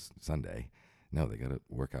game on Sunday. No, they got to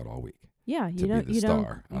work out all week. Yeah, you don't be the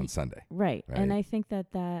star on Sunday. Right. And I think that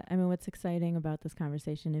what's exciting about this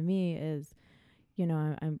conversation to me is,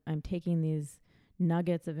 I'm taking these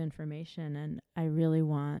nuggets of information, and I really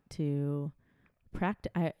want to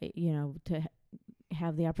practice. To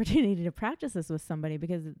have the opportunity to practice this with somebody,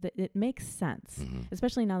 because it makes sense,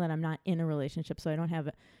 especially now that I'm not in a relationship, so I don't have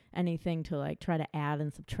anything to like try to add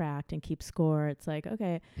and subtract and keep score. It's like,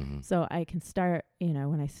 okay, so I can start,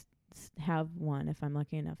 when I have one, if I'm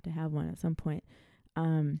lucky enough to have one at some point.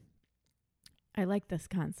 I like this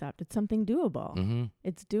concept. It's something doable.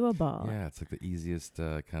 It's doable. Yeah, it's like the easiest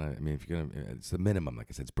kind of, if you're going to, it's the minimum, like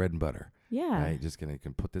I said, it's bread and butter. Yeah. Right? Just you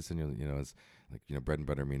can put this in your, it's like, bread and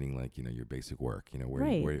butter meaning like, your basic work, where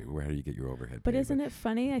how do you get your overhead But paid? isn't it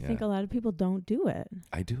funny? I think a lot of people don't do it.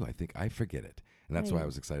 I do. I think I forget it. And that's why I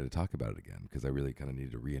was excited to talk about it again, because I really kind of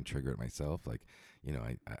needed to re-trigger it myself. Like,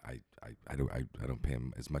 I don't pay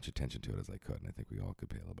as much attention to it as I could, and I think we all could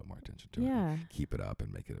pay a little bit more attention to it. Yeah. Keep it up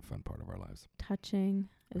and make it a fun part of our lives. Touching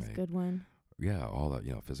is a good one. Yeah, all that,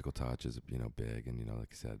 physical touch is, big, and,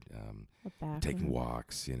 like I said, taking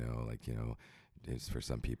walks, it's for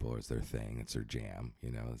some people, it's their thing, it's their jam,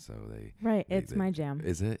 so they... Right, it's my jam.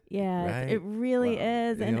 Is it? Yeah, right? It really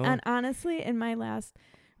is. And honestly, in my last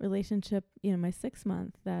relationship, my 6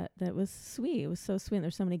 month, that was sweet. It was so sweet. And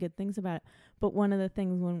there's so many good things about it. But one of the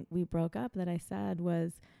things when we broke up that I said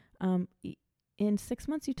was, in 6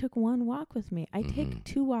 months, you took one walk with me. I take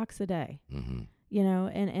 2 walks a day.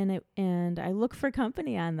 And I look for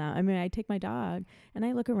company on them. I take my dog and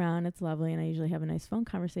I look around. It's lovely, and I usually have a nice phone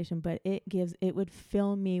conversation. But it would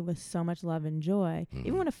fill me with so much love and joy,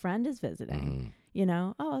 even when a friend is visiting.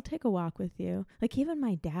 I'll take a walk with you. Like even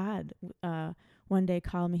my dad, one day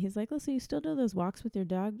called me. He's like, "Listen, you still do those walks with your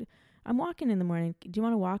dog? I'm walking in the morning. Do you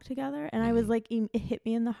want to walk together?" And I was like, it hit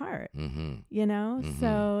me in the heart.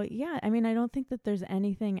 So yeah, I don't think that there's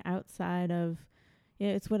anything outside of.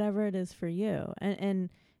 It's whatever it is for you. And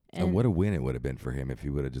what a win it would have been for him if he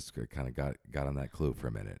would have just kind of got on that clue for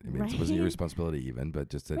a minute. It wasn't your responsibility even, but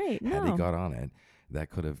just that had he got on it, that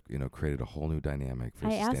could have, created a whole new dynamic for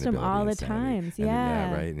sustainability. I asked him all the times.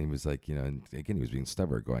 Yeah. Right. And he was like, and again, he was being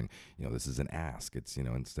stubborn, going, this is an ask. It's,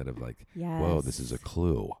 instead of like, whoa, this is a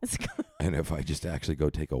clue. And if I just actually go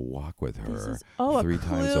take a walk with her 3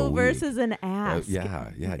 times a week versus an ask.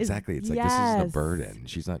 Yeah, exactly. It's like, this is the burden.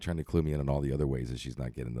 She's not trying to clue me in on all the other ways that she's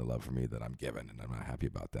not getting the love from me that I'm given, and I'm not happy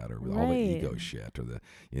about that, or with all the ego shit, or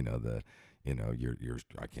you're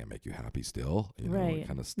I can't make you happy still,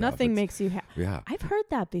 kind of stuff. Nothing makes you happy. Yeah. I've heard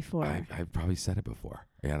that before. I've probably said it before,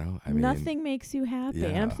 nothing makes you happy.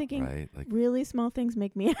 And I'm thinking, like, really small things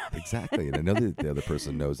make me happy. Exactly. And I know that the other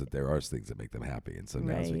person knows that there are things that make them happy. And so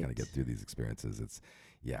now as we kind of get through these experiences,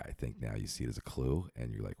 I think now you see it as a clue,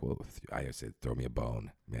 and you're like, well, I say, throw me a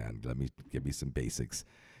bone, man. Give me some basics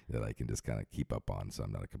that I can just kind of keep up on, so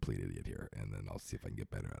I'm not a complete idiot here, and then I'll see if I can get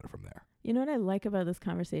better at it from there. You know what I like about this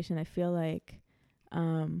conversation? I feel like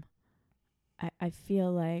I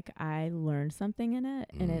feel like I learned something in it,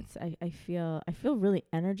 and it's I feel really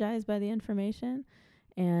energized by the information,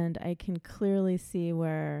 and I can clearly see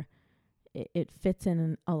where it fits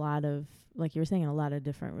in a lot of, like you were saying, in a lot of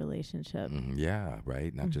different relationships. Yeah,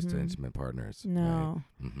 right. Not just intimate partners. No.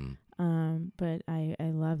 Right? But I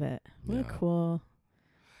love it. What a cool.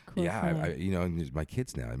 Yeah, my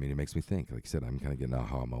kids now, it makes me think. Like I said, I'm kind of getting an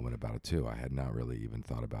aha moment about it too. I had not really even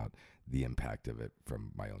thought about the impact of it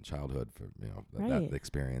from my own childhood, from, Right. that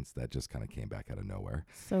experience that just kind of came back out of nowhere.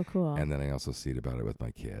 So cool. And then I also see it about it with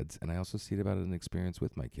my kids, and I also see it about an experience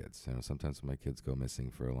with my kids. Sometimes when my kids go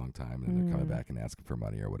missing for a long time and they're coming back and asking for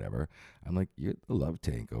money or whatever, I'm like, the love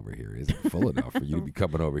tank over here isn't full enough for you to be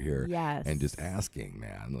coming over here Yes. and just asking,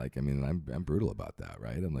 man. Like, I mean, I'm brutal about that,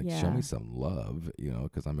 right? I'm like, show me some love,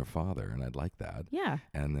 because I'm your father and I'd like that. Yeah.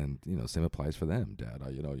 And then, same applies for them. Dad,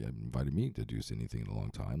 you invited me to do anything in a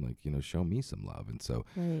long time. Like, show me some love. And so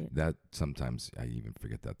that sometimes I even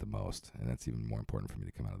forget that the most. And that's even more important for me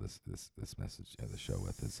to come out of this message, the show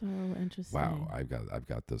with is, so interesting. wow, I've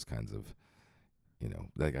got those kinds of,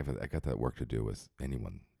 like I got that work to do with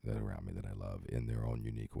anyone that around me that I love in their own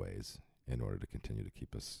unique ways in order to continue to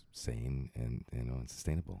keep us sane and, and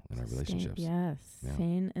sustainable in our relationships. Yes. Yeah.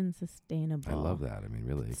 Sane and sustainable. I love that. I mean,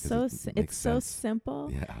 really. It's so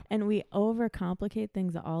simple. Yeah. And we overcomplicate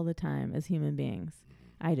things all the time as human beings.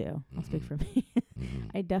 I do. I'll speak for me.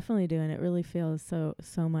 I definitely do. And it really feels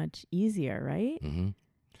so much easier, right? Mm-hmm.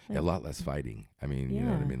 Like, a lot less fighting. I mean, you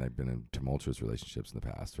know what I mean? I've been in tumultuous relationships in the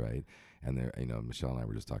past, right? And there, Michelle and I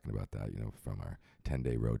were just talking about that, from our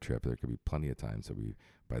 10-day road trip. There could be plenty of times that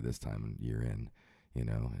by this time year in,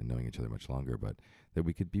 and knowing each other much longer, but that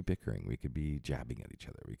we could be bickering, we could be jabbing at each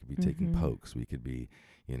other, we could be taking pokes, we could be,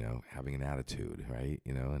 having an attitude, right?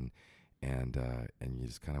 And you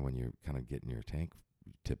just kind of, when you're kind of getting your tank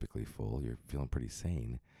typically full, you're feeling pretty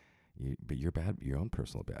sane, but your own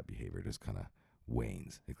personal bad behavior just kind of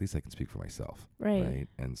wanes. At least I can speak for myself, right?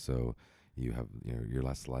 And so you have, you're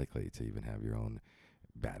less likely to even have your own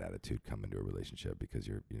bad attitude come into a relationship because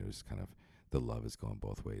you're, just kind of, the love is going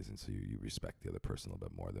both ways, and so you respect the other person a little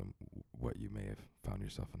bit more than what you may have found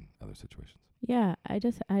yourself in other situations. Yeah, I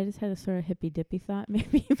just had a sort of hippy dippy thought,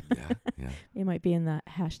 maybe. Yeah. It might be in the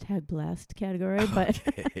 #blessed category, but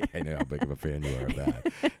okay. I know how big of a fan you are of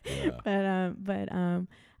that. Yeah. But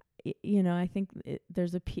I think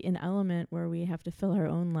there's an element where we have to fill our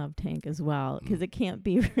own love tank as well, because it can't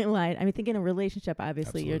be relied. I mean, I think in a relationship,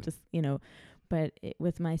 obviously, you're just, but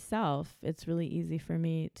with myself, it's really easy for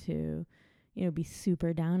me to, be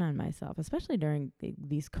super down on myself, especially during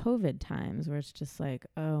these COVID times where it's just like,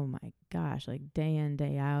 oh my gosh, like day in,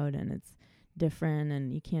 day out, and it's different,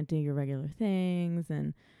 and you can't do your regular things,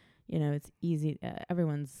 and, it's easy.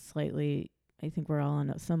 Everyone's slightly, I think we're all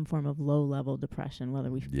in some form of low-level depression,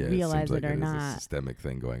 whether we realize it or not. It's a systemic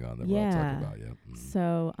thing going on that we're all talking about. Yeah.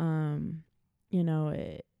 So,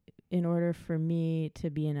 in order for me to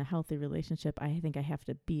be in a healthy relationship, I think I have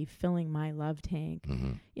to be filling my love tank.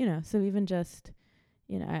 So even just,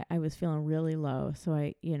 I was feeling really low, so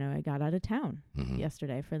I got out of town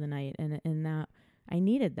yesterday for the night, and that I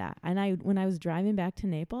needed that. And when I was driving back to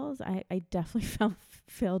Naples, I definitely felt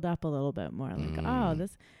filled up a little bit more. Like, the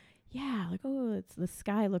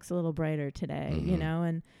sky looks a little brighter today,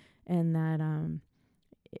 and that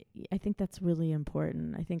I think that's really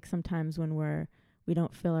important. I think sometimes when we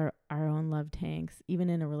don't fill our own love tanks, even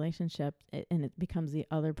in a relationship, and it becomes the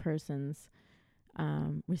other person's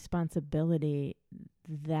responsibility,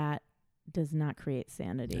 that does not create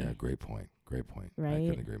sanity. Yeah, great point. Right? I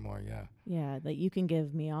couldn't agree more, yeah. Yeah, that you can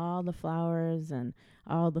give me all the flowers and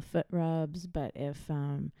all the foot rubs, but if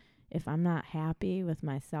I'm not happy with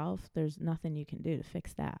myself, there's nothing you can do to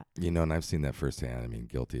fix that. And I've seen that firsthand. I mean,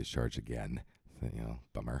 guilty as charged again.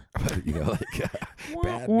 Bummer. Bad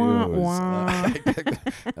news.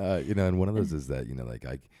 And one of those is that,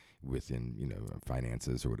 within,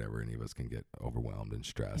 finances or whatever, any of us can get overwhelmed and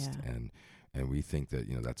stressed. And we think that,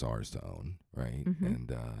 that's ours to own, right? And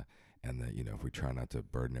that, if we try not to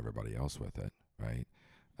burden everybody else with it, right?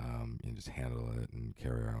 And just handle it and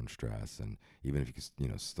carry our own stress. And even if you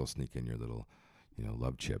can, still sneak in your little,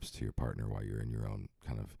 love chips to your partner while you're in your own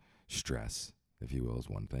kind of stress, if you will, is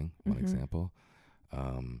one thing, one example.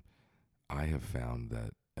 I have found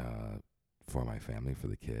that for my family, for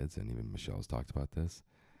the kids, and even Michelle's talked about this,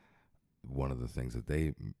 one of the things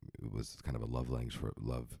that was kind of a love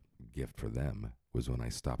gift for them was when I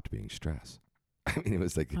stopped being stressed. I mean, it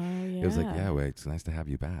was like, it's nice to have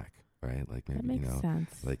you back. Right? Like maybe, that makes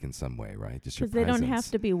sense. Like in some way, right? Just your presence. Because they don't have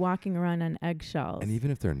to be walking around on eggshells. And even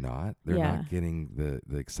if they're not getting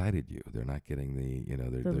the excited you. They're not getting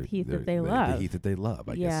the heat that they love. The heat that they love,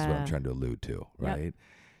 I guess is what I'm trying to allude to, right?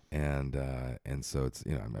 Yep. And so it's,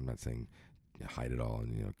 I'm not saying hide it all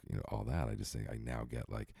and, all that. I just say I now get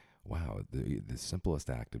like, wow, the simplest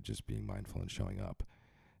act of just being mindful and showing up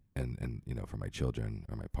and for my children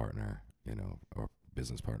or my partner, or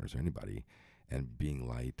business partners or anybody, and being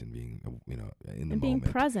light and being, in the And being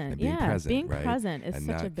moment. present. And being Yeah. present, Being right? present is And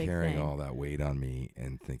such a not big carrying thing. all that weight on me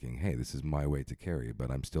and thinking, hey, this is my weight to carry, but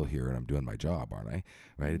I'm still here and I'm doing my job, aren't I?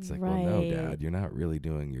 Right? It's like, well, no, Dad, you're not really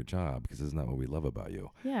doing your job because isn't that what we love about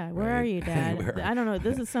you? Yeah. Where right? are you, Dad? I don't know.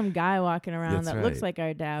 This is some guy walking around That's that looks right. like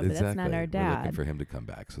our dad, but Exactly. that's not our We're dad. looking for him to come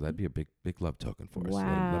back. So that'd be a big love token for us.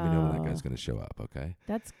 Wow. Let me know when that guy's going to show up, okay?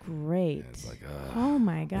 That's great. Yeah, it's like, oh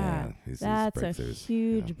my God. yeah, these That's a breakthroughs,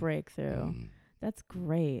 huge breakthrough. Mm. That's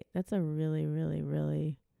great. That's a really, really,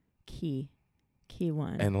 really key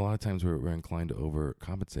one. And a lot of times we're inclined to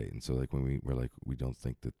overcompensate. And so like when we're like, we don't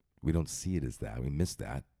see it as that. We miss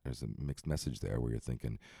that. There's a mixed message there where you're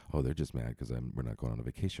thinking, oh, they're just mad because we're not going on a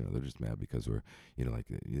vacation, or they're just mad because we're,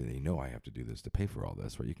 they know I have to do this to pay for all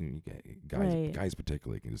this, right? Guys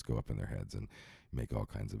particularly can just go up in their heads and make all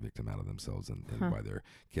kinds of victim out of themselves and why their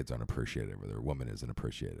kids aren't appreciative, or their woman isn't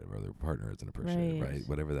appreciative, or their partner isn't appreciative, right?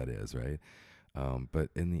 Whatever that is, right? But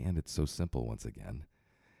in the end, it's so simple once again.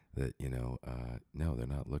 That, no, they're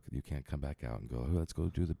not looking. You can't come back out and go, oh, let's go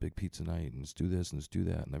do the big pizza night and let's do this and let's do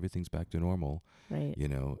that and everything's back to normal. Right.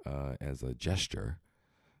 As a gesture,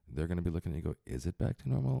 they're going to be looking at you and go, is it back to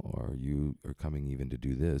normal? Or you are coming even to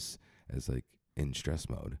do this as like in stress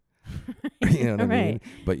mode. You know what I mean?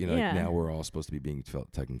 But, like now we're all supposed to be being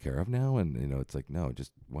taken care of now. And, it's like, no,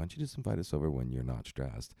 why don't you just invite us over when you're not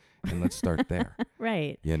stressed and let's start there.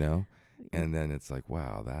 Right. And then it's like,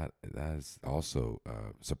 wow, that has also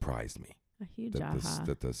surprised me. A huge that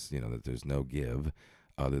that there's no give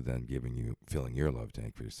other than filling your love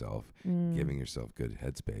tank for yourself, giving yourself good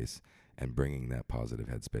headspace, and bringing that positive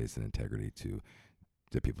headspace and integrity to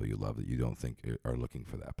the people you love that you don't think are looking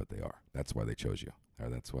for that, but they are. That's why they chose you, or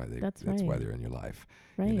that's why why they're in your life.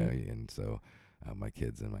 Right. And so my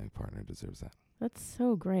kids and my partner deserves that. That's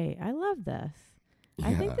so great. I love this. Yeah,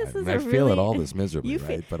 I think this is I feel it all this miserably,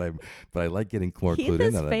 right? But I like getting more clued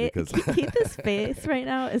in on it because Keith's face right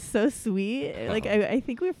now is so sweet. Like I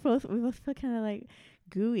think we both feel kind of like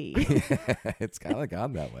gooey. It's kind of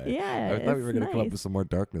gone that way. Yeah, I thought we were going to come up with some more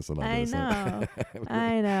darkness on all this.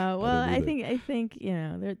 I know. Well, I think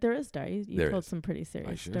there is dark. You told some pretty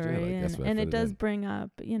serious story, and it does brings up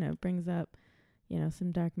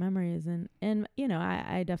some dark memories, and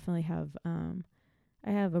I definitely have I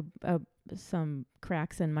have some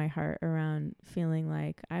cracks in my heart around feeling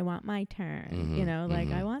like I want my turn,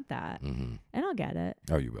 I want that, and I'll get it.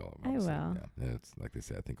 Oh, you will. I will. Yeah. It's like they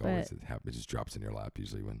say. I think always it just drops in your lap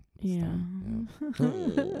usually when it's time.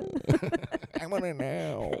 I want it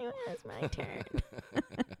now. It's my turn.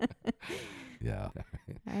 Yeah.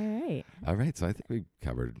 All right. So I think we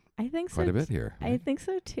covered. Quite a bit here. Right? I think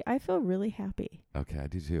so too. I feel really happy. Okay, I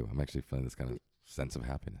do too. I'm actually feeling this kind of sense of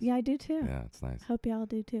happiness. Yeah, I do too. Yeah, it's nice. Hope y'all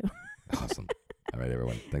do too. Awesome. All right,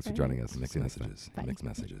 everyone. Thanks for joining us. Mixed messages. Bye. Mixed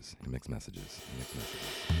messages. Mixed messages. Mixed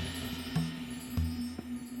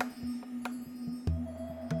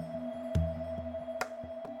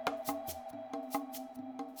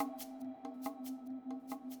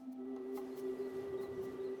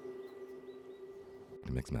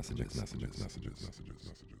messages. Mixed messages. Mixed messages. Mixed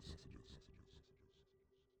messages.